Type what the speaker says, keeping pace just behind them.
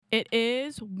It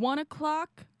is 1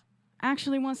 o'clock.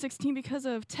 Actually, 1:16 because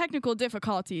of technical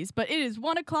difficulties. But it is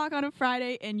 1 o'clock on a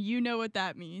Friday, and you know what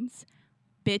that means.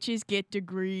 Bitches get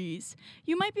degrees.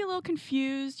 You might be a little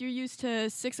confused. You're used to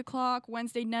 6 o'clock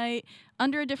Wednesday night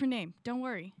under a different name. Don't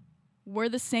worry. We're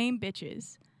the same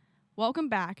bitches. Welcome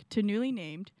back to newly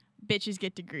named Bitches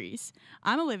Get Degrees.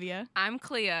 I'm Olivia. I'm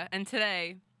Clea, and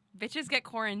today, bitches get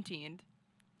quarantined.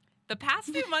 The past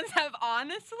few months have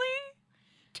honestly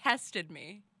tested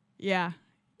me. Yeah.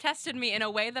 Tested me in a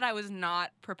way that I was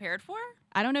not prepared for.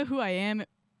 I don't know who I am.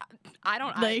 I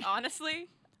honestly,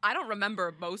 I don't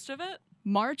remember most of it.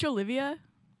 March Olivia.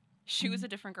 She was a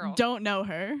different girl. Don't know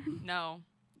her. No.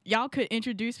 Y'all could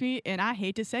introduce me, and I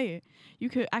hate to say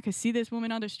it. I could see this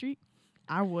woman on the street.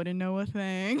 I wouldn't know a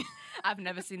thing. I've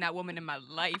never seen that woman in my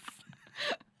life.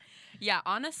 Yeah,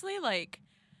 honestly, like,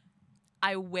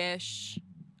 I wish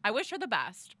her the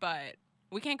best, but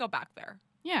we can't go back there.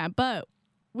 Yeah, but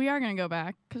we are going to go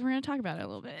back because we're going to talk about it a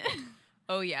little bit.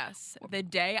 Oh, yes. The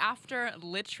day after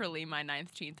literally my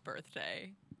 19th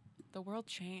birthday, the world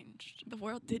changed. The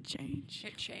world did change.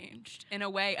 It changed. In a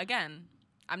way, again,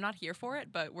 I'm not here for it,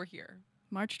 but we're here.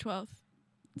 March 12th,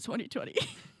 2020.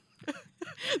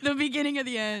 The beginning of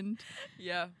the end.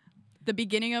 Yeah. The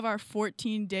beginning of our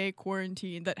 14-day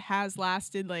quarantine that has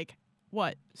lasted,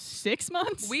 6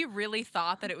 months? We really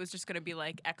thought that it was just going to be,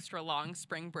 extra long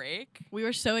spring break. We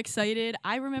were so excited.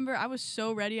 I remember I was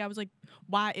so ready. I was like,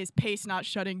 why is Pace not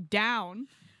shutting down?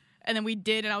 And then we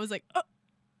did, and I was like, oh,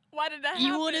 why did that happen?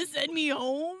 You want to send me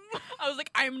home? I was like,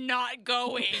 I'm not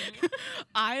going.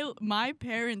 My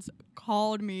parents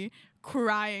called me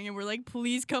crying and were like,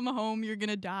 please come home, you're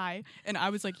gonna die. And I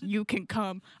was like, you can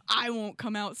come, I won't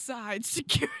come outside,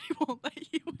 security won't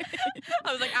let you in.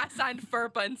 I was like, I signed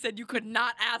FERPA and said you could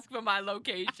not ask for my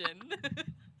location.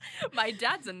 My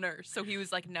dad's a nurse, so he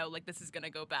was like, no, this is gonna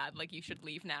go bad, you should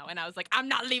leave now. And I was like, I'm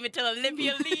not leaving till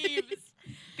Olivia leaves.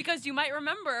 Because you might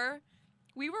remember,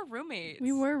 we were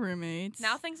roommates.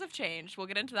 Now things have changed, we'll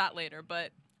get into that later, but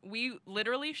we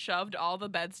literally shoved all the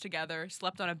beds together,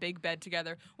 slept on a big bed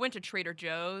together, went to Trader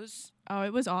Joe's. Oh,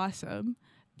 it was awesome.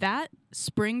 That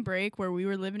spring break where we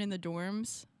were living in the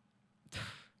dorms,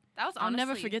 that was honestly, I'll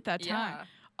never forget that time. Yeah.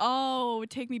 Oh,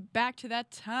 take me back to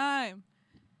that time.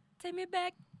 Take me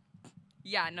back.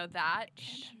 Yeah, no, that.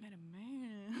 And I met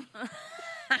a man.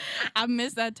 I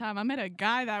missed that time. I met a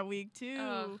guy that week,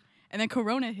 too. And then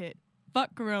Corona hit.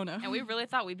 Fuck Corona. And we really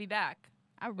thought we'd be back.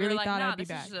 I really thought I'd be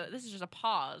back. This is just a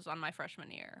pause on my freshman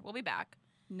year. We'll be back.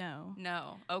 No.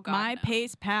 Oh, God, my no.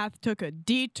 Pace path took a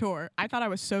detour. I thought I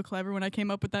was so clever when I came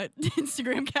up with that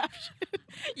Instagram caption.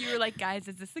 You were like, guys,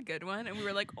 is this a good one? And we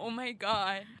were like, oh, my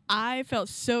God. I felt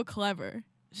so clever.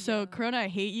 So, Yeah. Corona, I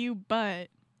hate you, but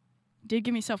did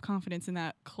give me self-confidence in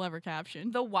that clever caption.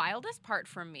 The wildest part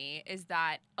for me is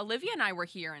that Olivia and I were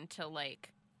here until,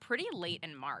 pretty late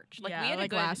in March. Yeah, we had a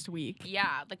good, last week.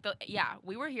 Yeah,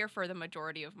 we were here for the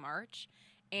majority of March,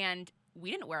 and we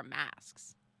didn't wear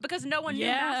masks because no one knew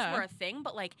masks were a thing.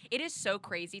 But it is so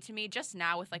crazy to me just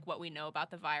now with what we know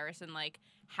about the virus and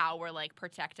how we're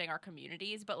protecting our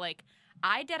communities. But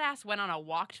I deadass went on a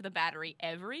walk to the Battery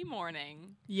every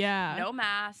morning. Yeah. No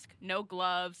mask, no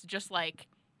gloves, just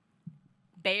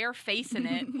bare facing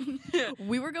it.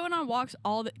 We were going on walks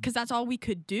because that's all we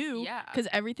could do. Yeah. Because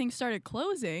everything started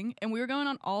closing, and we were going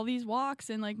on all these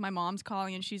walks, and my mom's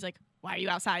calling, and she's like, "Why are you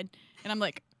outside?" And I'm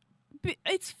like,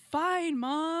 "It's fine,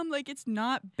 Mom. It's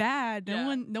not bad.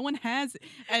 No one has it."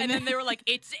 And then they were like,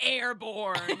 "It's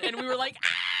airborne," and we were like,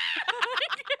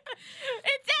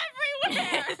 "It's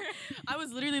everywhere." I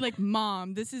was literally like,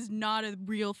 Mom, this is not a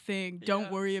real thing.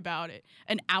 Don't worry about it.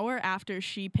 An hour after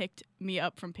she picked me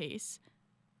up from Pace,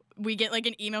 we get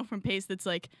an email from Pace that's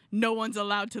no one's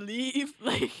allowed to leave.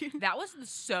 That was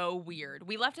so weird.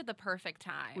 We left at the perfect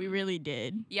time. We really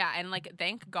did. Yeah, and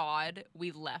thank God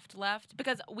we left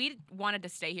because we wanted to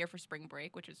stay here for spring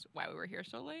break, which is why we were here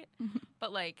so late.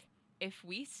 But if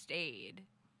we stayed,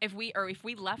 if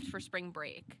we left for spring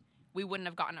break, we wouldn't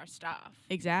have gotten our stuff.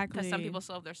 Exactly. Because some people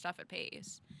still have their stuff at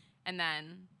Pace. And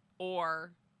then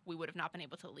or we would have not been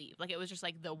able to leave. It was just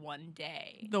the one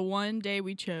day. The one day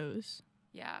we chose.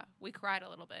 Yeah, we cried a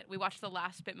little bit. We watched the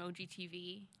last Bitmoji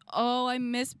TV. Oh, I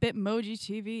miss Bitmoji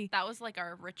TV. That was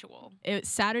our ritual. It was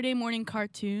Saturday morning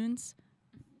cartoons,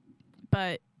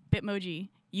 but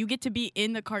Bitmoji, you get to be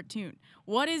in the cartoon.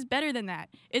 What is better than that?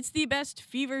 It's the best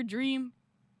fever dream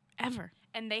ever.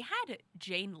 And they had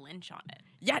Jane Lynch on it.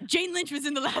 Yeah, Jane Lynch was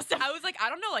in the last episode. I was like, I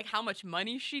don't know how much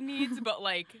money she needs, but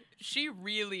she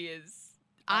really is.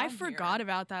 I forgot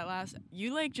about that last.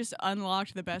 You just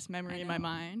unlocked the best memory in my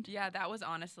mind. Yeah, that was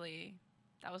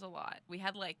a lot. We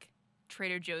had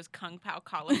Trader Joe's Kung Pao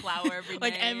cauliflower every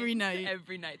Like night. every night.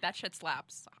 Every night. That shit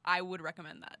slaps. I would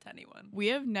recommend that to anyone. We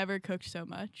have never cooked so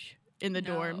much in the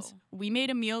dorms. No. We made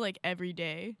a meal like every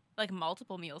day. Like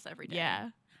multiple meals every day. Yeah.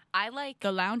 I like.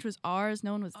 The lounge was ours.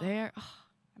 No one was there. Oh,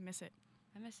 I miss it.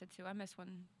 I miss it too. I miss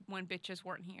when bitches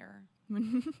weren't here.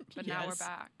 But now we're Yes.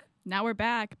 back. Now we're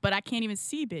back, but I can't even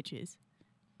see bitches.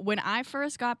 When I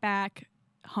first got back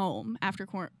home after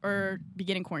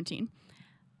beginning quarantine,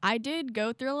 I did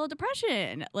go through a little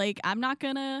depression. Like, I'm not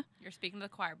gonna, You're speaking to the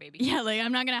choir, baby. yeah, like,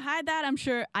 I'm not gonna hide that. I'm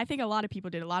sure, I think a lot of people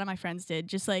did. A lot of my friends did.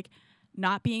 Just like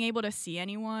not being able to see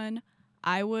anyone.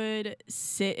 I would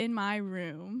sit in my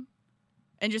room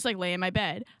and just like lay in my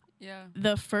bed. Yeah.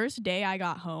 The first day I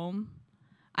got home,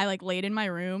 I like laid in my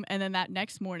room, and then that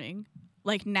next morning,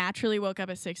 like naturally woke up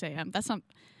at 6 a.m.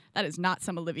 That is not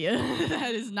some Olivia.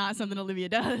 That is not something Olivia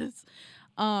does.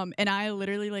 And I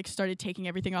literally like started taking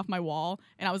everything off my wall,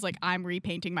 and I was like, I'm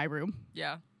repainting my room.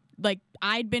 Yeah. Like,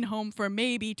 I'd been home for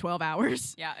maybe 12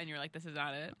 hours. Yeah. And you're like, this is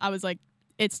not it. I was like,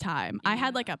 it's time. I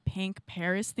had Yeah. like a pink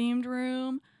Paris themed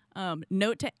room.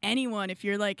 Note to anyone, if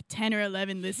you're like 10 or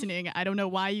 11 listening, I don't know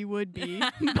why you would be,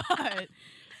 but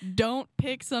don't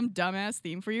pick some dumbass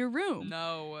theme for your room.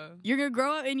 No. You're going to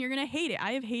grow up and you're going to hate it.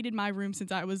 I have hated my room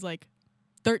since I was like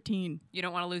 13. You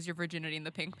don't want to lose your virginity in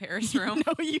the pink Paris room.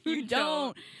 No, you You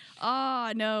don't.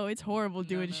 Oh, no, it's horrible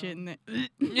doing no. shit in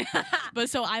it. But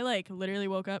so I like literally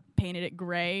woke up, painted it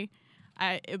gray.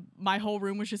 My whole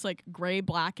room was just like gray,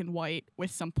 black, and white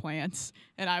with some plants.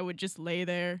 And I would just lay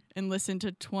there and listen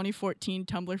to 2014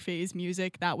 Tumblr Phase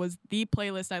music. That was the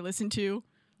playlist I listened to.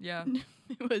 Yeah.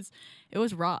 It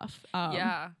was rough.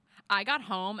 Yeah. I got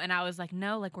home and I was like,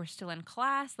 no, like we're still in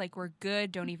class. Like we're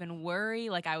good. Don't even worry.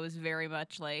 Like I was very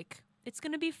much like, it's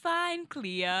going to be fine,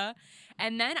 Clea.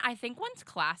 And then I think once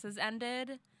classes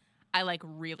ended, I like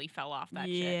really fell off that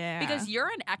Yeah. shit. Because you're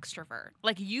an extrovert.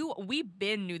 Like we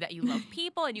knew that you love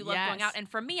people and you love going Yes. out. And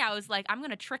for me, I was like, I'm going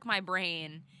to trick my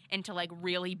brain into like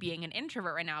really being an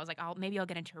introvert right now. I was like, maybe I'll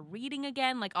get into reading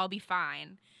again. Like I'll be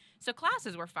fine. So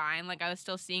classes were fine. Like I was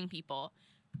still seeing people.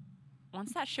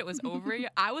 Once that shit was over,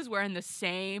 I was wearing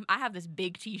I have this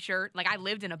big t-shirt. Like I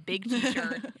lived in a big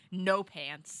t-shirt, no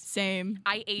pants. Same.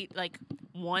 I ate like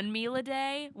one meal a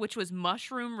day, which was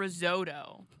mushroom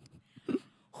risotto.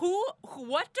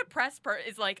 What depressed person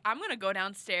is like, I'm going to go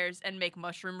downstairs and make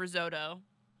mushroom risotto.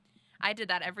 I did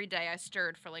that every day. I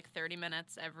stirred for like 30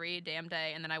 minutes every damn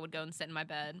day, and then I would go and sit in my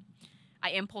bed.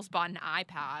 I impulse bought an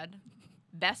iPad.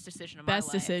 Best decision of my life.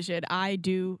 Best decision. I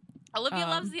do Olivia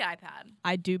loves the iPad.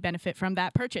 I do benefit from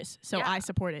that purchase, so Yeah. I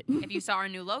support it. If you saw our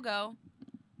new logo,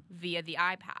 via the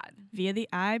iPad. Via the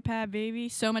iPad, baby.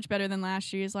 So much better than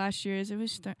last year's. Last year's, it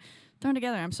was thrown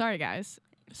together. I'm sorry, guys.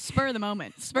 Spur of the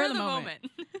moment. Spur of the moment.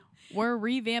 We're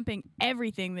revamping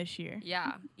everything this year.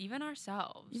 Yeah, even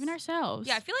ourselves. Even ourselves.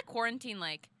 Yeah, I feel like quarantine,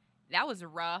 like, that was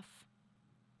rough.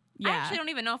 I Yeah. actually don't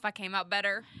even know if I came out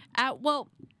better. Well,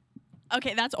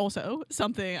 okay, that's also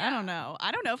something. I Yeah. don't know.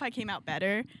 I don't know if I came out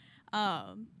better.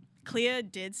 Clea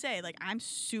did say, like, I'm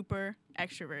super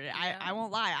extroverted. Yeah. I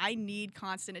won't lie. I need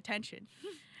constant attention.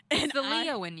 It's the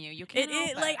Leo in you. You can't help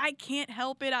it. Like, I can't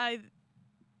help it.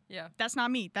 Yeah. That's not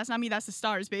me. That's not me. That's the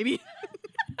stars, baby.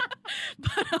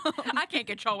 But, I can't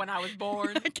control when I was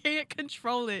born. I can't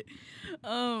control it.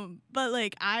 But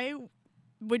like I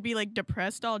would be like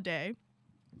depressed all day.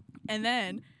 And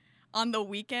then on the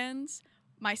weekends,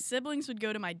 my siblings would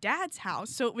go to my dad's house.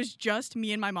 So it was just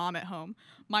me and my mom at home.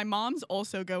 My mom's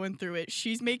also going through it.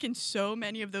 She's making so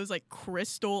many of those like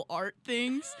crystal art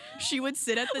things. She would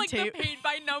sit at the like table. the paint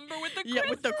by number with the Yeah,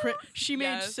 with the she made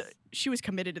Yes. she was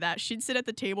committed to that. She'd sit at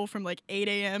the table from like 8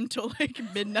 a.m. till like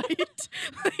midnight,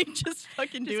 like just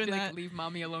fucking doing be that. like, leave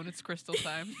mommy alone. It's crystal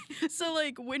time. So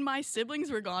like when my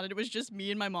siblings were gone, it was just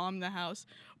me and my mom in the house.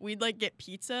 We'd like get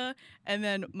pizza, and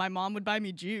then my mom would buy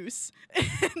me juice,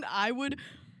 and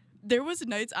there was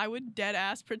nights I would dead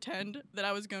ass pretend that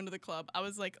I was going to the club. I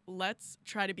was like, let's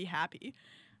try to be happy.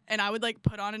 And I would like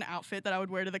put on an outfit that I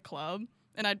would wear to the club,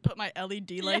 and I'd put my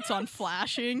LED lights on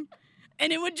flashing,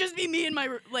 and it would just be me and my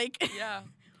like. Yeah.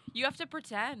 You have to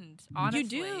pretend, honestly.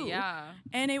 do. Yeah.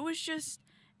 And it was just,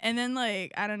 and then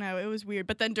like, I don't know, it was weird.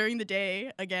 But then during the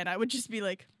day, again, I would just be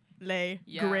like, Yeah.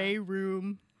 gray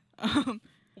room.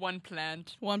 One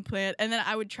plant. One plant, and then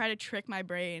I would try to trick my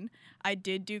brain. I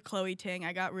did do Chloe Ting.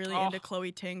 I got really into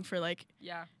Chloe Ting for like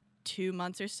Yeah. 2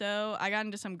 months or so. I got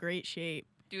into some great shape.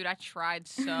 Dude, I tried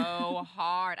so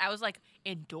hard. I was like,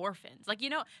 endorphins. Like, you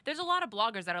know, there's a lot of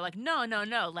bloggers that are like, no.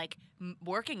 Like,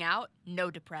 working out, no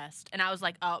depressed. And I was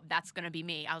like, oh, that's going to be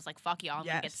me. I was like, fuck y'all. I'm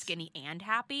going to get Yes. skinny and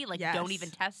happy. Like, Yes. don't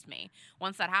even test me.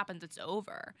 Once that happens, it's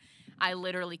over. I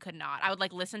literally could not. I would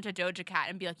like listen to Doja Cat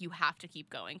and be like, you have to keep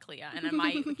going, Clea. And then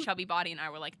my chubby body and I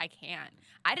were like, I can't.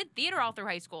 I did theater all through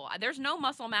high school. There's no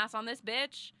muscle mass on this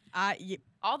bitch.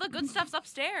 All the good stuff's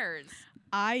upstairs.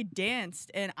 I danced,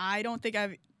 and I don't think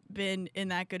I've been in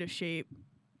that good of shape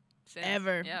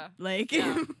ever. Yeah. Like,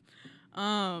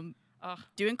 Yeah.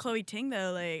 doing Chloe Ting,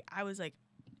 though, like,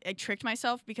 I tricked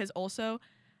myself because also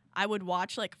I would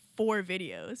watch like 4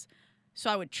 videos. So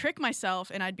I would trick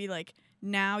myself and I'd be like,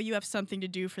 now you have something to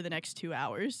do for the next 2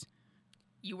 hours.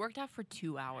 You worked out for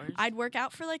 2 hours? I'd work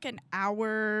out for like an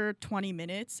hour, 20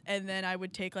 minutes, and then I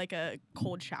would take like a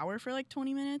cold shower for like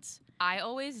 20 minutes. I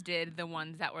always did the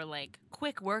ones that were like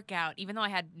quick workout, even though I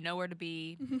had nowhere to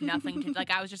be, nothing to, like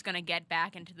I was just going to get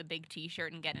back into the big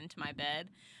t-shirt and get into my bed.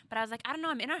 But I was like, I don't know,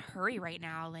 I'm in a hurry right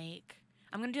now. Like,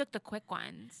 I'm going to do like the quick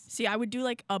ones. See, I would do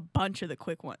like a bunch of the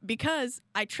quick ones because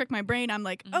I trick my brain. I'm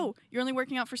like, oh, you're only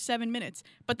working out for 7 minutes.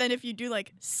 But then if you do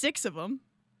like 6 of them.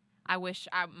 I wish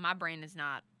my brain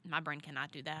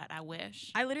cannot do that. I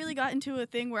wish. I literally got into a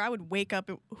thing where I would wake up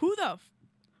and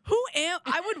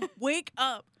I would wake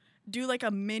up, do like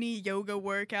a mini yoga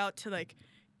workout to like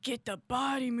get the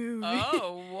body moving.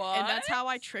 Oh, what? And that's how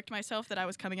I tricked myself that I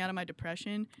was coming out of my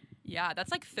depression. Yeah,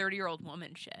 that's like 30-year-old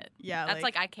woman shit. Yeah. That's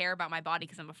like I care about my body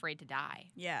because I'm afraid to die.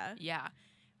 Yeah. Yeah.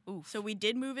 Oof. So we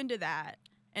did move into that.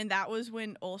 And that was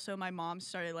when also my mom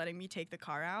started letting me take the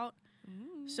car out.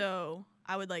 Ooh. So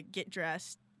I would like get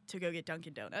dressed to go get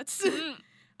Dunkin' Donuts.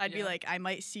 I'd be like, I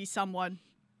might see someone.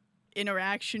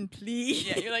 Interaction, please.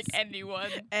 Yeah, you're like, anyone.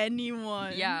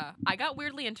 Anyone. Yeah. I got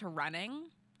weirdly into running.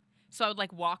 So I would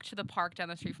like walk to the park down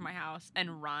the street from my house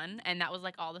and run. And that was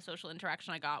like all the social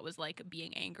interaction I got was like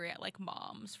being angry at like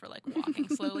moms for like walking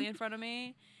slowly in front of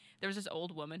me. There was this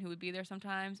old woman who would be there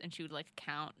sometimes and she would like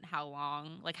count how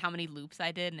long, like how many loops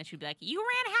I did. And then she'd be like, you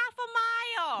ran half a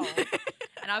mile.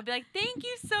 And I would be like, thank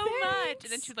you so much.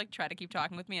 And then she would like try to keep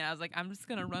talking with me. And I was like, I'm just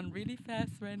going to run really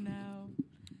fast right now.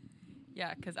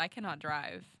 Yeah, because I cannot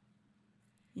drive.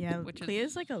 Yeah,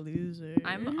 Clea's like a loser.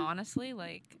 I'm honestly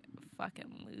like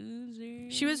fucking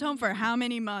loser. She was home for how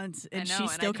many months and she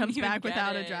still comes back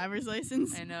without a driver's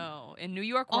license? I know. In New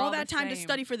York, all that time to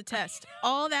study for the test.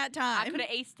 All that time. I could have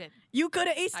aced it. You could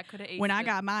have aced it. I could have aced it. When I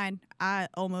got mine, I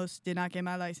almost did not get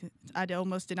my license. I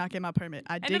almost did not get my permit.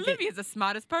 And Olivia's the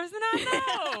smartest person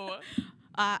I know.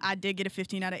 I did get a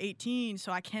 15 out of 18,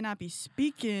 so I cannot be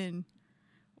speaking.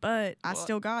 But I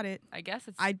still got it. I guess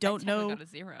it's. I don't know got a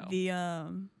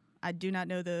 0. I do not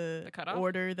know the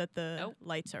order that the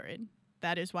lights are in.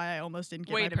 That is why I almost didn't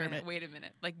get my permit. Wait a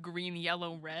minute. Like green,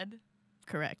 yellow, red?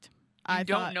 Correct. I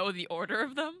don't know the order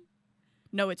of them?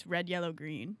 No, it's red, yellow,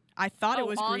 green. I thought it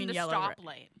was green, yellow, red. on the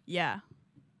stoplight. Yeah.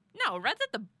 No, red's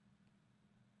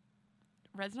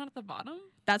not at the bottom?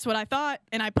 That's what I thought,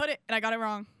 and I put it, and I got it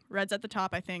wrong. Red's at the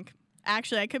top, I think.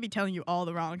 Actually, I could be telling you all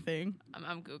the wrong thing.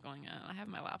 I'm Googling it. I have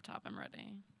my laptop. I'm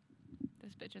ready.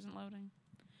 This bitch isn't loading.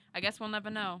 I guess we'll never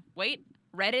know. Wait,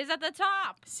 red is at the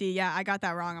top. See, yeah, I got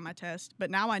that wrong on my test. But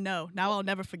now I know. Now I'll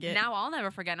never forget. Now I'll never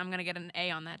forget. I'm going to get an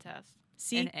A on that test.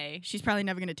 See? An A. She's probably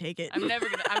never going to take it. I'm going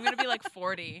to be like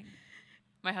 40.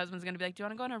 My husband's going to be like, do you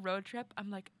want to go on a road trip? I'm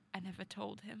like, I never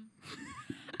told him.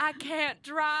 I can't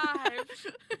drive.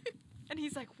 And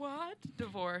he's like, what?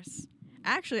 Divorce.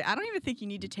 Actually, I don't even think you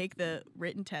need to take the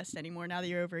written test anymore now that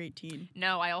you're over 18.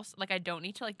 No, I also, like, I don't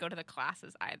need to, like, go to the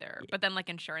classes either. Yeah. But then, like,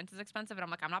 insurance is expensive, and I'm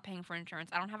like, I'm not paying for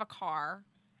insurance. I don't have a car,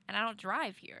 and I don't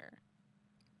drive here.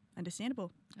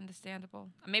 Understandable.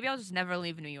 Maybe I'll just never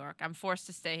leave New York. I'm forced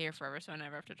to stay here forever, so I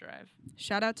never have to drive.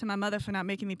 Shout out to my mother for not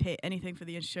making me pay anything for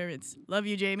the insurance. Love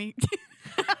you, Jamie.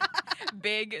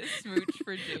 Big smooch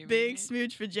for Jamie. Big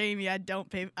smooch for Jamie. I don't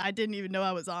pay. I didn't even know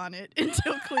I was on it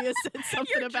until Clea said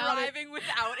something about it. You're driving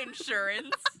without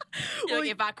insurance. You're like,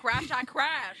 if I crash, I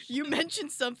crash. You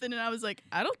mentioned something, and I was like,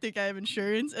 I don't think I have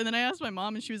insurance. And then I asked my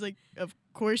mom, and she was like, of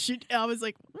course you. I was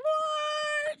like,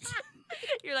 what?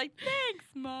 You're like, thanks,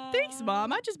 Mom. Thanks,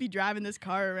 Mom. I'd just be driving this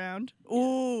car around.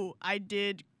 Ooh, I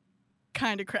did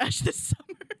kind of crash this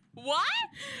summer. What?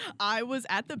 I was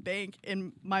at the bank,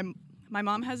 and my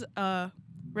mom has a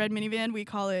red minivan. We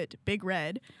call it Big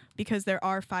Red because there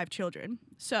are 5 children.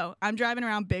 So I'm driving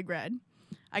around Big Red.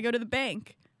 I go to the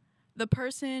bank. The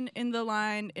person in the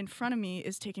line in front of me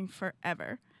is taking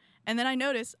forever. And then I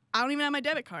notice I don't even have my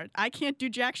debit card. I can't do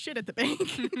jack shit at the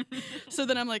bank. So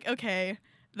then I'm like, okay,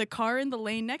 the car in the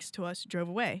lane next to us drove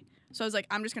away. So I was like,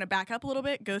 I'm just going to back up a little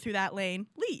bit, go through that lane,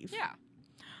 leave. Yeah.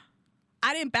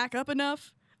 I didn't back up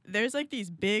enough. There's like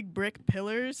these big brick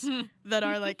pillars that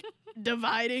are like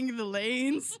dividing the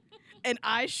lanes. And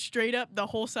I straight up the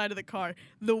whole side of the car.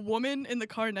 The woman in the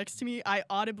car next to me, I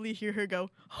audibly hear her go,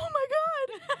 oh my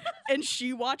God. and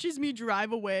she watches me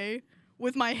drive away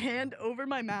with my hand over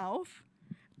my mouth,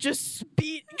 just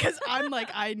speed, because I'm like,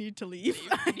 I need to leave.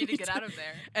 You need to get out of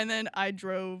there. And then I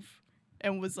drove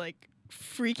and was like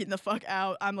freaking the fuck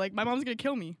out. I'm like, my mom's gonna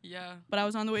kill me. Yeah. But I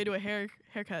was on the way to a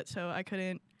haircut, so I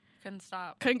couldn't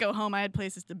Couldn't go home. I had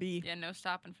places to be. Yeah, no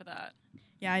stopping for that.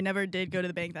 Yeah, I never did go to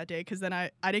the bank that day because then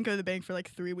I didn't go to the bank for like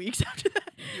 3 weeks after that.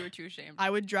 You were too ashamed. I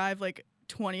would drive like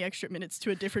 20 extra minutes to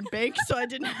a different bank so I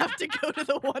didn't have to go to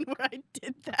the one where I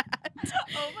did that.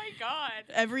 Oh my God.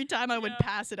 Every time I would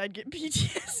pass it, I'd get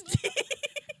PTSD.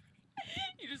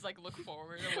 You just like look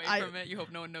forward away from it. You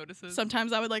hope no one notices.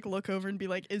 Sometimes I would like look over and be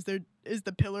like, is the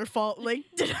pillar fault? Like,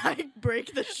 did I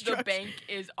break the structure? The bank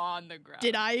is on the ground.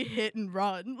 Did I hit and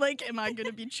run? Like, am I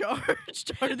gonna be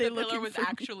charged? Or are they the looking pillar was for me?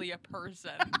 actually a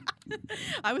person.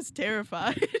 I was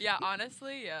terrified. Yeah,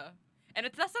 honestly, yeah. And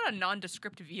that's not a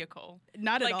nondescript vehicle.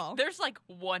 Not Like, at all. there's like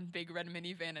one big red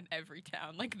minivan in every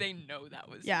town. Like, they know that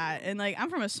was Yeah, you. and like I'm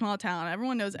from a small town.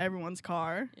 Everyone knows everyone's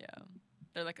car. Yeah.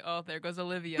 They're like, oh, there goes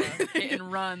Olivia. Hit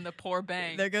and run, the poor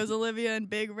bank. There goes Olivia in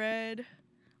Big Red.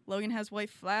 Logan has White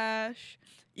Flash.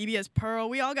 EB has Pearl.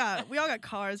 We all got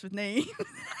cars with names.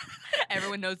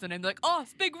 Everyone knows the name. They're like, oh,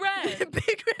 it's Big Red.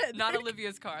 Big Red. Not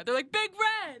Olivia's car. They're like, Big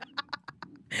Red.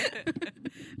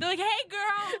 They're like, hey,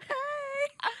 girl.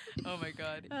 Hey. Oh, my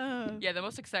God. Uh, Yeah, the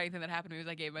most exciting thing that happened to me was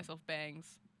I gave myself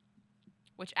bangs,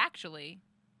 which actually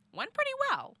went pretty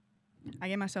well. I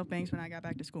gave myself bangs when I got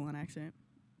back to school on accident.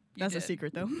 You That's a did.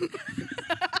 secret, though.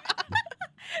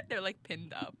 They're like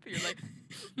pinned up. You're like,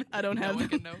 I don't no have one them.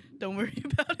 can know. Don't worry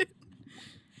about it.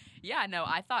 Yeah, no,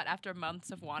 I thought after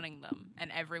months of wanting them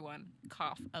and everyone,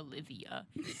 cough, Olivia,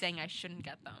 saying I shouldn't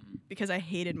get them. Because I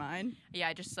hated mine. Yeah,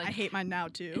 I just like I hate mine now,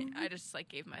 too. I just like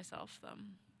gave myself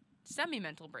them.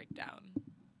 Semi-mental breakdown.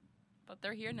 But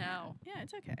they're here now. Yeah,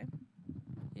 it's okay.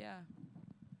 Yeah.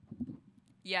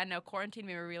 Yeah, no, quarantine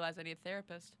made me realize I need a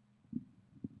therapist.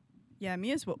 Yeah,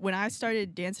 me as well. When I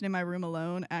started dancing in my room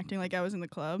alone, acting like I was in the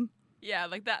club, Yeah,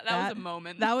 like that was a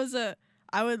moment.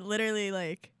 I would literally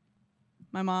like,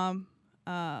 my mom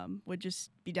would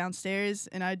just be downstairs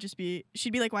and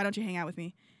she'd be like, why don't you hang out with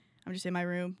me? I'm just in my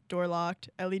room, door locked,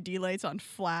 LED lights on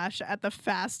flash at the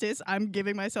fastest. I'm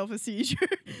giving myself a seizure,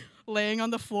 laying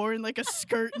on the floor in like a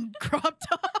skirt and crop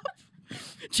top,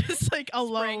 just like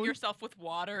alone. Spraying yourself with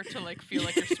water to like feel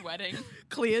like you're sweating.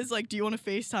 Clea's like, do you want to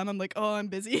FaceTime? I'm like, oh, I'm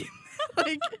busy.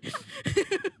 Like,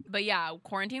 But yeah,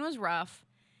 quarantine was rough.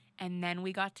 And then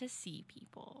we got to see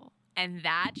people. And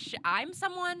that, I'm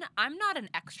not an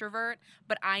extrovert,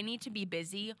 but I need to be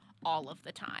busy all of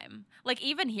the time. Like,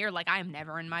 even here, like, I am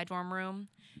never in my dorm room.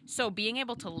 So being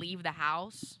able to leave the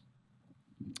house.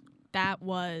 that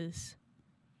was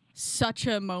such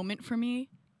a moment for me,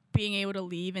 being able to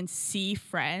leave and see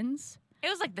friends. It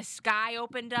was like the sky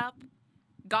opened up.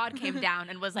 God came down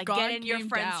and was like, God get in your came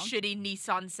friend's down. shitty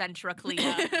Nissan Sentra, Clea.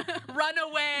 Run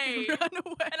away. Run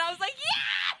away. And I was like,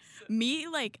 yes! Me,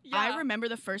 like, Yeah. I remember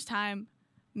the first time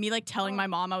me, like, telling my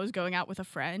mom I was going out with a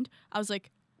friend. I was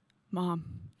like, Mom,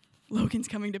 Logan's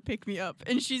coming to pick me up.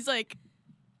 And she's like,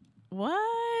 what?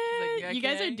 like, You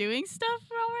guys are "Okay." doing stuff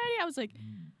already? I was like,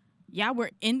 yeah,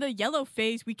 we're in the yellow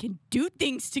phase. We can do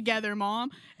things together, Mom.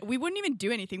 We wouldn't even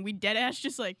do anything. We dead ass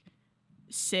just, like,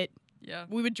 sit. Yeah.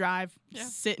 We would drive, Yeah.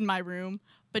 sit in my room.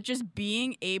 But just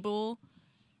being able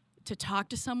to talk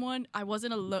to someone, I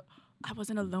wasn't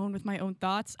alone with my own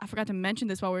thoughts. I forgot to mention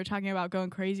this while we were talking about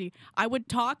going crazy. I would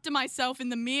talk to myself in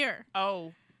the mirror.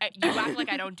 Oh, you act like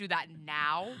I don't do that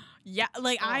now? Yeah,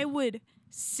 like Oh. I would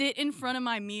sit in front of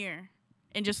my mirror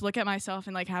and just look at myself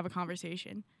and like have a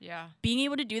conversation. Yeah. Being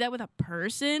able to do that with a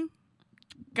person,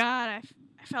 God,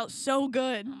 I felt so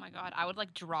good. Oh my God. I would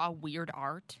like draw weird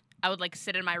art. I would like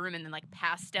sit in my room and then like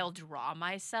pastel draw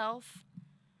myself.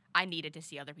 I needed to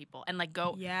see other people and like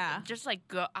go. Yeah. Just like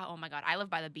go. Oh my God. I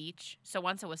live by the beach. So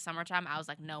once it was summertime, I was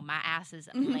like, no, my ass is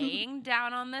laying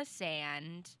down on the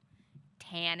sand,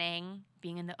 tanning,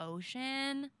 being in the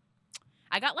ocean.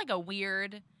 I got like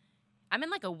I'm in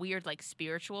like a weird like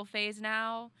spiritual phase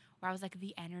now where I was like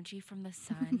the energy from the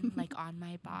sun like on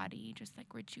my body just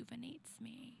like rejuvenates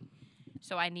me.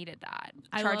 So I needed that.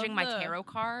 I Charging love my the- tarot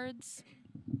cards.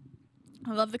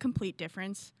 I love the complete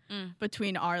difference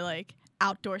between our like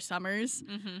outdoor summers.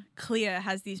 Mm-hmm. Clea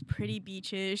has these pretty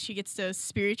beaches. She gets to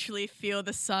spiritually feel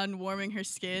the sun warming her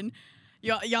skin.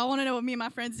 Y'all want to know what me and my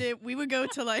friends did? We would go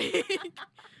to like,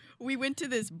 we went to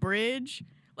this bridge,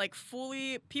 like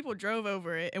fully, people drove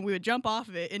over it, and we would jump off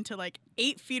of it into like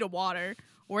 8 feet of water.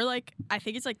 We're like, I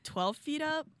think it's like 12 feet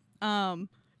up.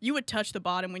 You would touch the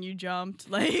bottom when you jumped.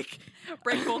 Like,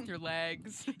 Break both your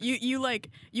legs.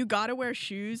 you gotta wear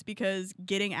shoes because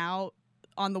getting out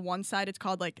on the one side, it's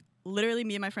called like literally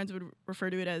me and my friends would refer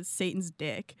to it as Satan's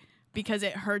dick because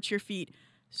it hurts your feet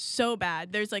so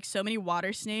bad. There's like so many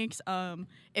water snakes.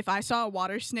 If I saw a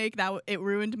water snake, it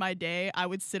ruined my day. I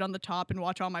would sit on the top and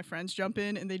watch all my friends jump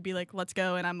in, and they'd be like, "Let's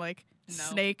go," and I'm like, No.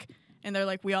 "Snake," and they're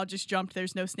like, "We all just jumped.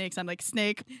 There's no snakes." I'm like,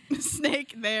 "Snake,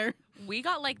 snake there." We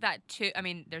got like that too. I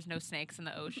mean, there's no snakes in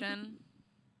the ocean.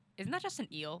 Isn't that just an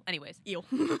eel? Anyways, Eel.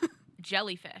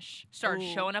 jellyfish started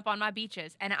Ooh. showing up on my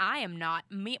beaches, and I am not.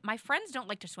 My friends don't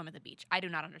like to swim at the beach. I do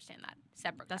not understand that.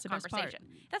 Separate That's that the best part. conversation.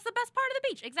 That's the best part of the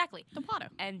beach. Exactly. The water.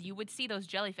 And you would see those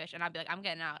jellyfish, and I'd be like, I'm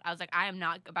getting out. I was like, I am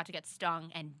not about to get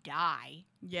stung and die.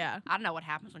 Yeah, I don't know what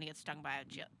happens when you get stung by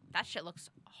a that shit looks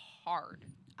hard.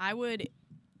 I would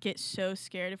get so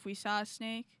scared if we saw a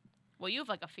snake. Well, you have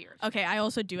like a fear. Okay, I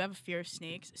also do have a fear of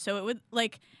snakes. So it would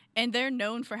like, and they're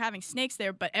known for having snakes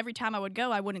there, but every time I would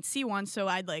go, I wouldn't see one. So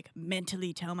I'd like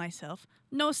mentally tell myself,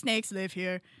 no snakes live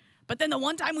here. But then the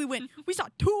one time we went, we saw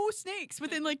 2 snakes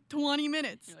within like 20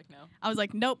 minutes. You're like, no. I was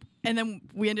like, nope. And then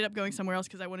we ended up going somewhere else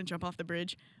because I wouldn't jump off the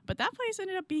bridge. But that place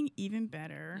ended up being even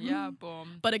better. Yeah,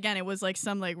 boom. But again, it was like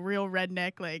some like real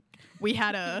redneck, like we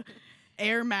had a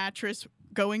air mattress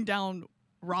going down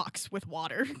rocks with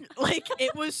water. Like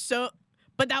it was so,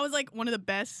 but that was like one of the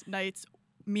best nights.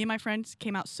 Me and my friends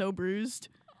came out so bruised.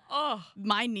 Oh,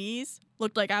 My knees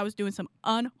looked like I was doing some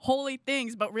unholy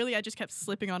things, but really I just kept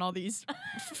slipping on all these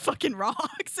fucking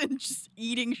rocks and just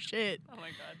eating shit. oh my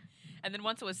god. And then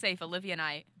once it was safe, Olivia and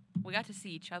I, we got to see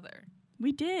each other.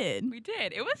 We did. We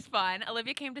did. It was fun.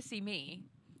 Olivia came to see me.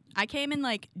 I came in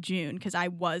like June because I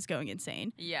was going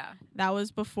insane. Yeah. That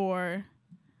was before,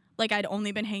 like I'd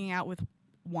only been hanging out with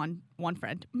one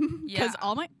friend because Yeah.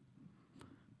 all my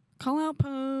call out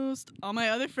post, all my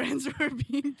other friends were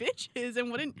being bitches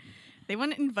and wouldn't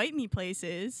invite me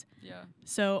places. Yeah.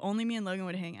 So only me and Logan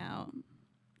would hang out.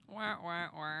 Wah, wah,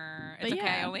 wah. But It's okay.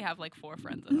 I yeah. only have like 4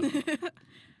 friends at home. It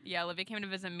Yeah, Olivia came to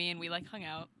visit me and we like hung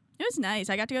out. was nice.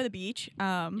 I got to go to the beach.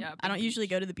 I big don't usually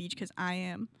beach. go to the beach because I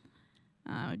am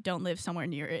don't live somewhere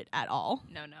near it at all.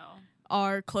 No.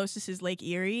 Our closest is Lake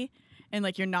Erie, and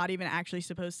like you're not even actually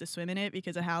supposed to swim in it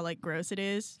because of how like gross it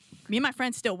is. Me and my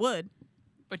friends still would,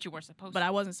 But you weren't supposed but to. I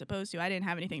wasn't supposed to. I didn't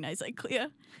have anything nice like Clea.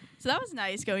 So that was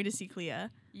nice going to see Clea.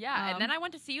 Yeah, and then I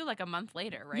went to see you like a month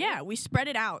later, right? Yeah, we spread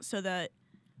it out so that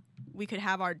we could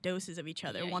have our doses of each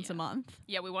other Yeah, once a yeah. month.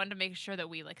 Yeah, we wanted to make sure that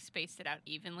we like spaced it out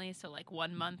evenly. So like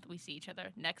 1 month we see each other,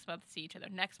 next month see each other,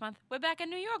 next month we're back in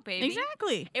New York, baby.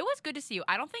 Exactly. It was good to see you.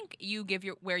 I don't think you give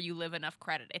where you live enough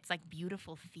credit. It's like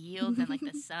beautiful fields and like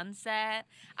the sunset.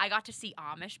 I got to see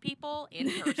Amish people in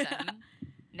person.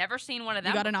 Never seen one of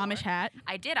them. You got an before. Amish hat?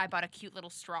 I did. I bought a cute little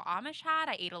straw Amish hat.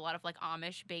 I ate a lot of like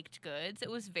Amish baked goods. It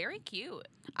was very cute.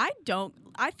 I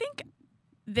think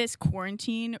this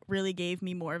quarantine really gave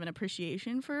me more of an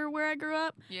appreciation for where I grew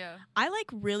up. Yeah. I like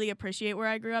really appreciate where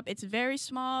I grew up. It's very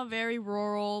small, very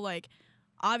rural, like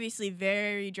obviously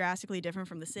very drastically different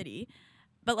from the city.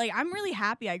 But like I'm really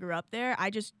happy I grew up there. I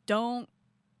just don't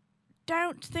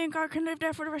think I can live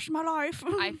there for the rest of my life.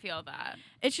 I feel that.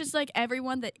 It's just like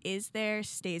everyone that is there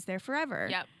stays there forever.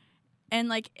 Yep. And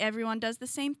like everyone does the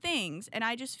same things. And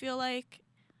I just feel like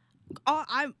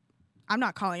I'm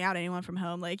not calling out anyone from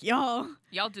home. Like y'all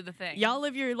do the thing.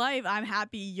 live your life. I'm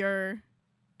happy you're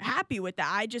happy with that.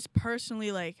 I just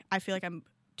personally like I feel like I'm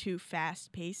too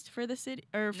fast paced for the city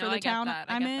or for No, the I get town that.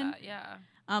 I I'm get in. that. Yeah.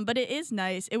 But it is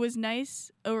nice. It was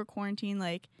nice over quarantine.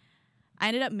 Like I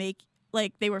ended up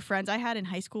like they were friends I had in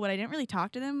high school, but I didn't really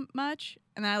talk to them much.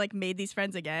 And then I like made these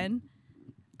friends again.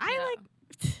 Yeah.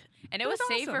 And it It was was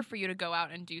safer awesome. for you to go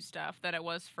out and do stuff than it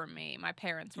was for me. My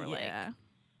parents were like,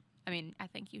 I mean, I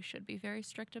think you should be very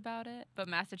strict about it, but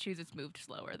Massachusetts moved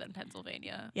slower than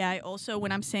Pennsylvania. Yeah, I also,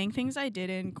 when I'm saying things I did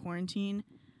in quarantine,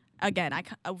 again,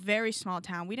 a very small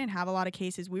town. We didn't have a lot of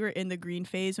cases. We were in the green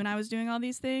phase when I was doing all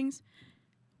these things.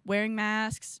 Wearing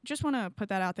masks. Just want to put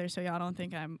that out there so y'all don't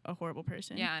think I'm a horrible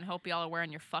person. Yeah, and hope y'all are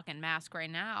wearing your fucking mask right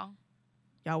now.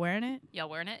 Y'all wearing it? Y'all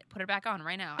wearing it? Put it back on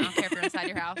right now. I don't care if you're inside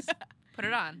your house. Put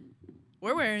it on.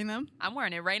 We're wearing them. I'm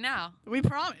wearing it right now. We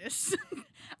promise.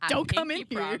 I Don't come pinky in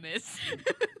here. promise.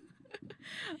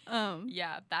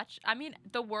 Yeah, I mean,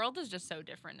 the world is just so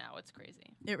different now. It's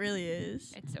crazy. It really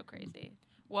is. It's so crazy.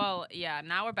 Well, yeah,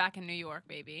 now we're back in New York,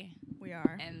 baby. We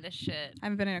are. And this shit. I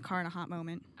haven't been in a car in a hot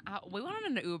moment. We went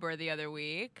on an Uber the other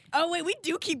week. Oh wait, we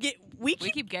do keep We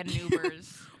keep getting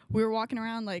Ubers. We were walking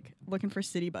around like looking for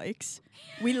city bikes.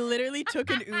 We literally took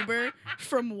an Uber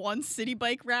from one city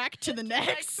bike rack to the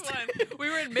next. One. We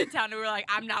were in Midtown and we were like,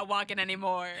 I'm not walking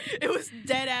anymore. It was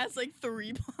dead ass like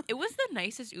 3 blocks. It was the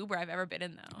nicest Uber I've ever been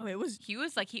in, though. Oh, it was He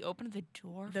was like, he opened the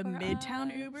door the for Midtown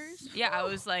us. Ubers. Yeah, I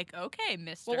was like, okay,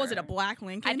 mister. What was it? A black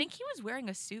Lincoln? I think he was wearing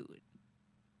a suit.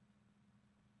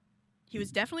 he was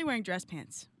definitely wearing dress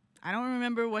pants. I don't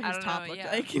remember what I his don't top know, looked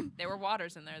yeah. like. There were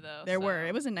waters in there, though. There so- were.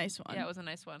 It was a nice one. Yeah, it was a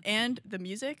nice one. And the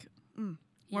music. Weren't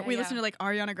we Yeah, listening to like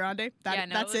Ariana Grande?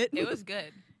 That's it. It was good.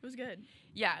 It was good.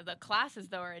 Yeah, the classes,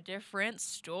 though, are a different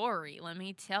story, let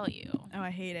me tell you. Oh, I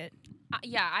hate it.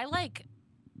 Yeah,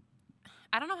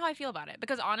 I don't know how I feel about it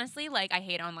because honestly, like, I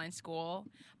hate online school,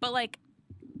 but like,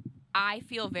 I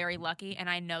feel very lucky, and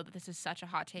I know that this is such a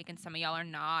hot take, and some of y'all are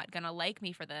not gonna like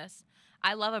me for this.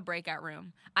 I love a breakout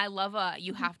room. I love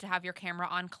you have to have your camera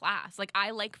on class. Like, I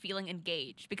like feeling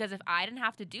engaged because if I didn't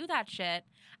have to do that shit,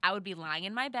 I would be lying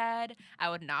in my bed.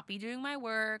 I would not be doing my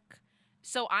work.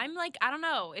 So I'm like, I don't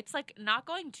know. It's like not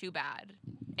going too bad.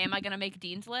 Am I gonna make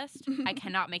Dean's List? I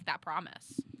cannot make that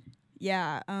promise.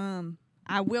 Yeah.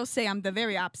 I will say I'm the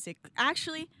very opposite.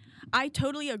 Actually, I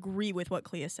totally agree with what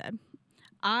Clea said.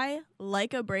 I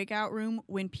like a breakout room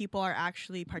when people are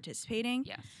actually participating.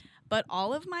 Yes. But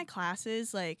all of my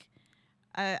classes, like,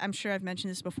 I'm sure I've mentioned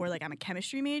this before, like, I'm a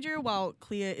chemistry major while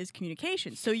Clea is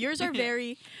communication. So yours are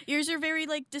very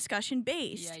like discussion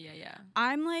based. Yeah.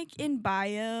 I'm like in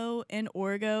bio and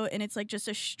orgo, and it's like just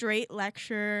a straight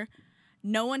lecture.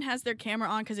 No one has their camera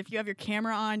on because if you have your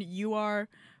camera on, you are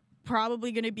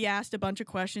probably going to be asked a bunch of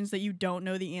questions that you don't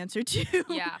know the answer to.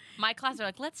 Yeah. My class are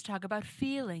like, let's talk about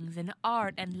feelings and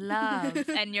art and love.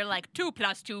 And you're like, 2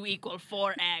 + 2 =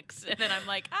 4x. And then I'm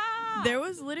like, ah. There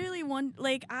was literally one,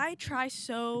 like, I try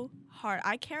so hard.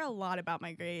 I care a lot about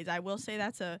my grades. I will say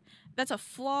that's a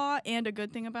flaw and a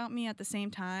good thing about me at the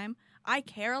same time. I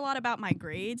care a lot about my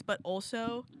grades, but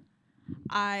also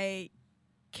I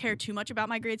care too much about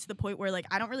my grades to the point where, like,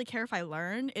 I don't really care if I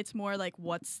learn. It's more like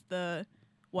what's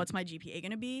my GPA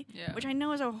going to be, Yeah. which I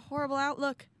know is a horrible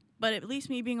outlook, but at least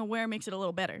me being aware makes it a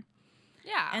little better.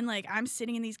 Yeah. And, like, I'm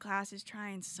sitting in these classes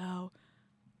trying so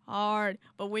hard,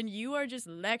 but when you are just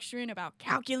lecturing about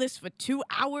calculus for 2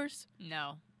 hours,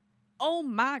 no. oh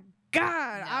my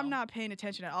God, No. I'm not paying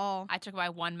attention at all. I took my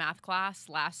 1 math class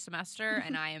last semester,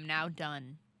 and I am now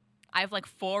done. I have like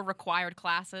 4 required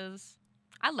classes.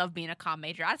 I love being a comm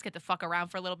major. I just get to fuck around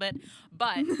for a little bit.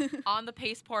 But on the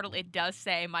PACE portal, it does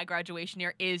say my graduation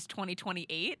year is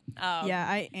 2028. Yeah,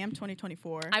 I am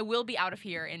 2024. I will be out of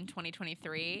here in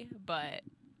 2023, but,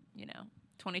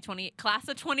 2020, class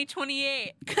of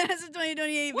 2028. Class of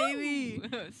 2028, baby.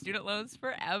 Woo! Student loans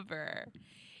forever.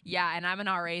 Yeah, and I'm an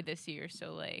RA this year,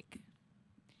 so, like,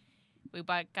 we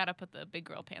gotta put the big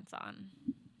girl pants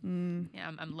on.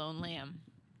 Yeah, I'm lonely.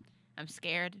 I'm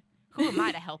scared. Who am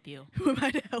I to help you? Who am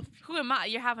I to help you? Who am I?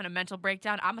 You're having a mental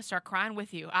breakdown. I'm gonna start crying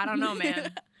with you. I don't know,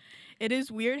 man. It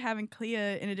is weird having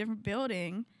Clea in a different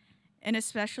building, and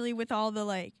especially with all the,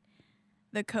 like,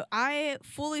 I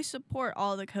fully support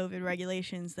all the COVID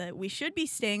regulations that we should be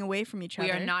staying away from each other.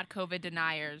 We are not COVID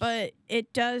deniers. But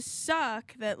it does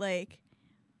suck that, like,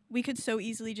 we could so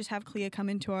easily just have Clea come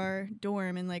into our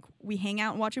dorm and, like, we hang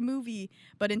out and watch a movie.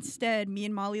 But instead, me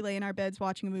and Molly lay in our beds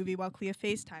watching a movie while Clea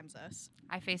FaceTimes us.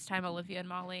 I FaceTime Olivia and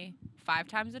Molly 5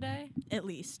 times a day. At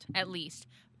least. At least.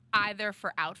 Either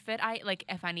for outfit,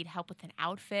 if I need help with an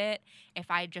outfit,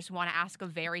 if I just want to ask a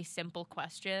very simple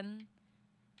question,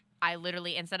 I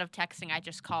literally, instead of texting, I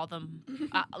just call them.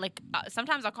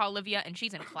 Sometimes I'll call Olivia and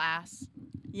she's in class.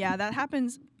 Yeah, that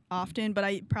happens often, but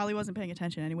I probably wasn't paying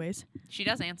attention anyways. She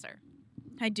does answer.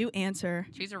 I do answer.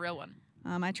 She's a real one.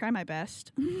 I try my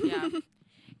best. Yeah.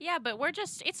 Yeah, but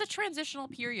it's a transitional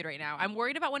period right now. I'm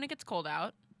worried about when it gets cold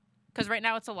out. Because right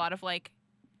now it's a lot of, like,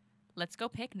 let's go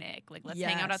picnic. Like, let's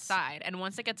hang out Yes. outside. And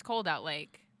once it gets cold out,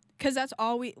 like... Because that's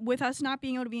all with us not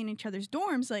being able to be in each other's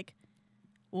dorms, like,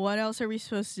 what else are we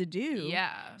supposed to do?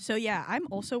 Yeah. So, yeah, I'm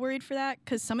also worried for that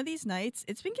because some of these nights,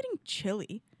 it's been getting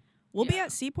chilly. We'll be Yeah.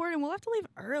 at Seaport and we'll have to leave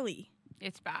early.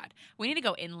 It's bad. We need to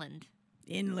go inland.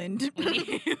 Inland.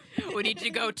 We need to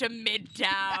go to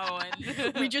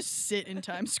Midtown. We just sit in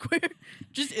Times Square,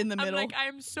 just in the middle. I'm like,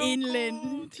 I'm so Inland.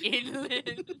 cold.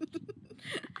 Inland.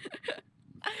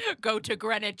 Go to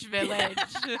Greenwich Village.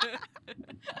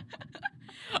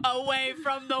 Away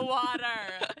from the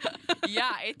water.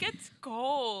 Yeah, it gets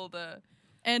cold.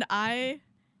 And I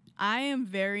am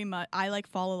very much, I like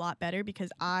fall a lot better because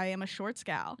I am a short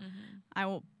gal.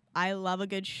 Mm-hmm. I love a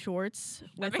good shorts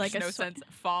That with makes like no sense.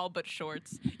 Fall, but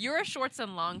shorts. You're a shorts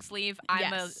and long sleeve. I'm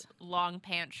Yes. a long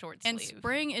pant short sleeve. And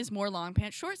spring is more long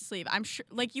pants, short sleeve. I'm sure,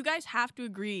 like, you guys have to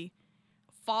agree.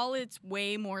 Fall, it's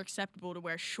way more acceptable to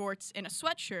wear shorts and a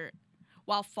sweatshirt.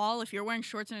 While fall, if you're wearing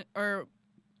shorts or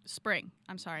spring,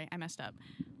 I'm sorry, I messed up.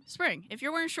 Spring, if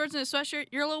you're wearing shorts and a sweatshirt,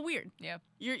 you're a little weird. Yeah.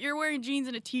 You're wearing jeans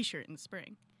and a t-shirt in the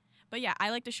spring. But yeah, I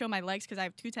like to show my legs because I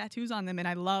have 2 tattoos on them and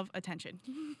I love attention.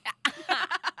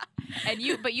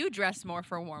 But you dress more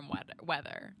for warm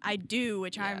weather. I do,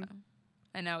 which Yeah.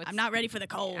 I know. I'm not ready for the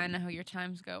cold. I know how your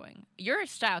time's going. Your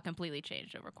style completely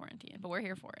changed over quarantine, but we're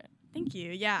here for it. Thank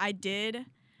you. Yeah, I did.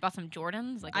 Bought some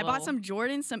Jordans. I bought some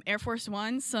Jordans, some Air Force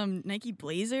Ones, some Nike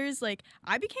Blazers. Like,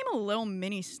 I became a little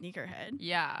mini sneakerhead.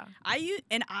 Yeah. I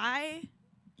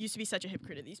used to be such a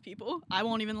hypocrite of these people. I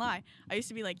won't even lie. I used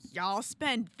to be like, y'all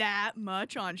spend that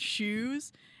much on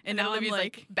shoes, and now I'm Olivia's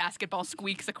like, basketball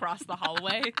squeaks across the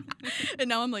hallway. and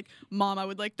now I'm like, Mom, I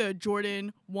would like the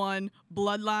Jordan 1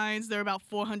 Bloodlines. They're about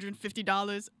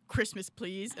 $450. Christmas,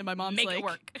 please. And my mom's Make like, it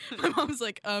work. my mom's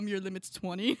like, your limit's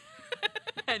 20.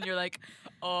 And you're like,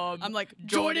 I'm like,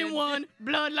 Jordan 1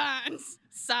 Bloodlines,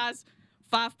 size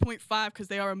 5.5 because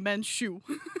they are a men's shoe.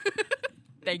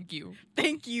 thank you.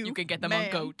 Thank you. You can get them ma'am.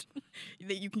 on Goat.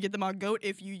 That you can get them on Goat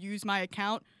if you use my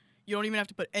account. You don't even have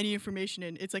to put any information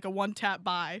in. It's like a one-tap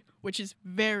buy, which is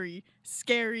very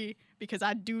scary because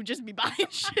I do just be buying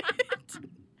shit.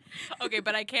 Okay,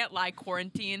 but I can't lie.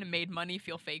 Quarantine made money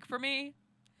feel fake for me.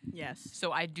 Yes.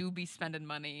 So I do be spending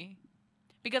money.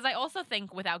 Because I also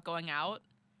think without going out,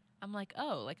 I'm like,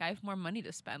 oh, like I have more money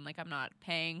to spend. Like I'm not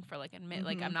paying for like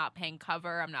like I'm not paying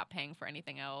cover. I'm not paying for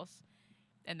anything else.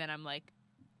 And then I'm like,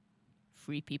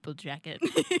 free people jacket.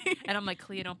 And I'm like,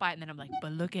 Clea, don't buy it. And then I'm like,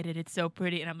 but look at it. It's so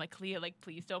pretty. And I'm like, Clea, like,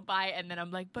 please don't buy it. And then I'm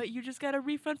like, but you just got a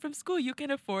refund from school. You can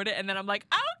afford it. And then I'm like,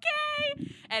 okay.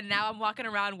 And now I'm walking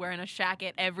around wearing a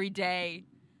shacket every day.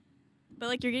 But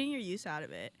like you're getting your use out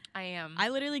of it. I am. I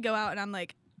literally go out and I'm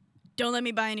like, don't let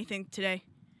me buy anything today.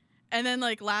 And then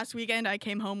like last weekend I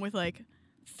came home with like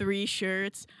 3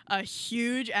 shirts, a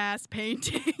huge ass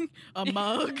painting, a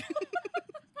mug.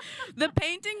 The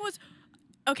painting was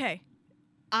okay.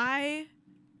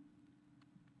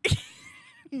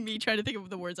 Me trying to think of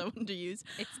the words I wanted to use.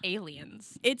 It's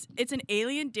aliens. It's an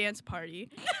alien dance party.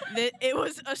 It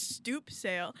was a stoop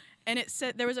sale, and it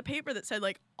said there was a paper that said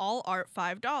like all art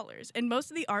 $5, and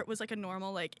most of the art was like a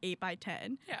normal like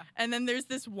 8x10. Yeah. And then there's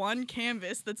this one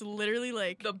canvas that's literally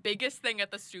like The biggest thing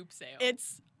at the stoop sale.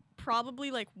 it's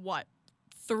probably like what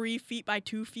 3 feet by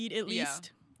 2 feet at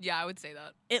least. Yeah, I would say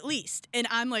that. At least. And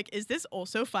I'm like, is this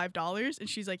also $5? And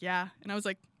she's like, yeah. And I was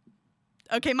like,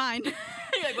 okay, mine.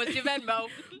 You're like, what's your Venmo?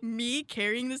 Me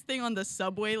carrying this thing on the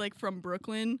subway, like from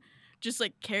Brooklyn, just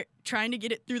like trying to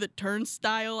get it through the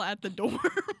turnstile at the door.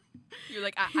 You're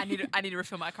like, I need to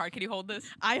refill my card. Can you hold this?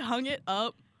 I hung it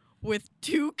up with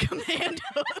 2 command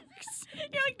hooks.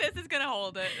 You're like, this is gonna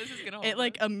hold it. This is gonna hold it. It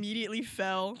like immediately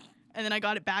fell, and then I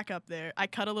got it back up there. I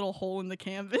cut a little hole in the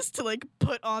canvas to like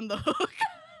put on the hook.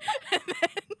 And then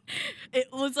it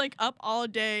was like up all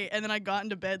day, and then I got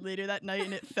into bed later that night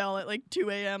and it fell at like 2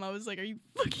 a.m. I was like, are you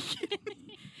fucking kidding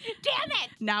me? Damn it!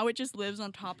 Now it just lives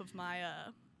on top of my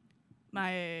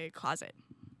my closet.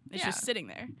 It's just Yeah. sitting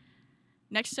there.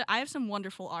 Next to I have some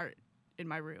wonderful art in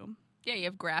my room. Yeah, you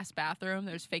have grass bathroom.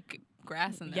 There's fake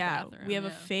grass in the Yeah, bathroom. we have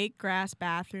a fake grass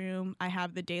bathroom. I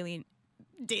have the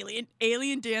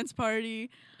alien dance party.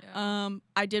 Yeah.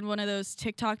 I did one of those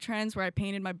TikTok trends where I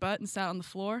painted my butt and sat on the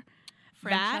floor.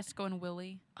 Francesco and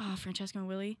Willie. Oh, Francesco and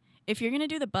Willie. If you're gonna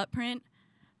do the butt print,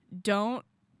 don't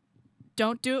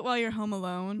do it while you're home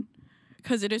alone,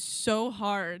 because it is so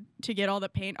hard to get all the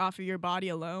paint off of your body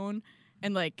alone.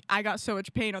 And like I got so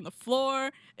much paint on the floor.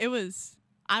 It was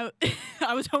I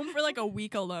I was home for like a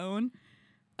week alone.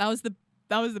 That was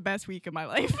the best week of my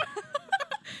life.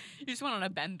 You just went on a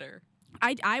bender.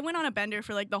 I went on a bender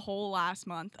for like the whole last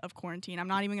month of quarantine. I'm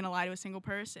not even gonna lie to a single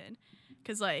person,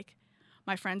 because like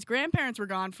my friend's grandparents were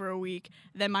gone for a week.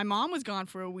 Then my mom was gone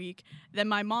for a week. Then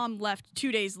my mom left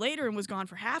 2 days later and was gone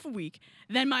for half a week.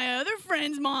 Then my other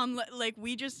friend's mom, like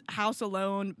we just house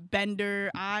alone,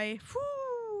 bender.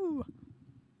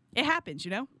 It happens, you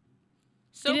know?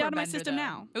 Sober Get it out of my bender, system though.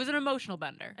 now. It was an emotional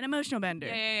bender. An emotional bender.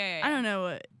 Yeah. I don't know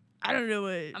what I'm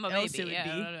a else baby. it would Yeah,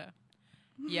 be. no.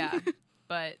 Yeah,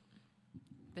 but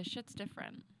this shit's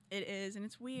different. It is, and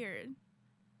it's weird.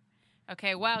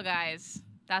 Okay, well, guys,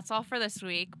 that's all for this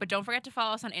week. But don't forget to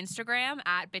follow us on Instagram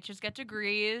at Bitches Get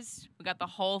Degrees. We got the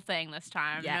whole thing this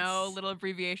time. Yes. No little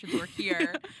abbreviations. We're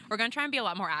here. We're going to try and be a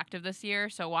lot more active this year,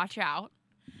 so watch out.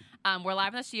 We're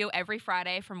live in the studio every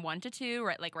Friday from 1 to 2,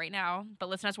 right now. But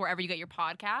listen to us wherever you get your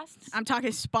podcasts. I'm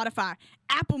talking Spotify,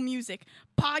 Apple Music,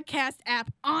 podcast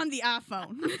app on the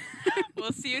iPhone.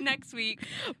 We'll see you next week.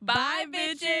 Bye,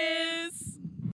 bitches.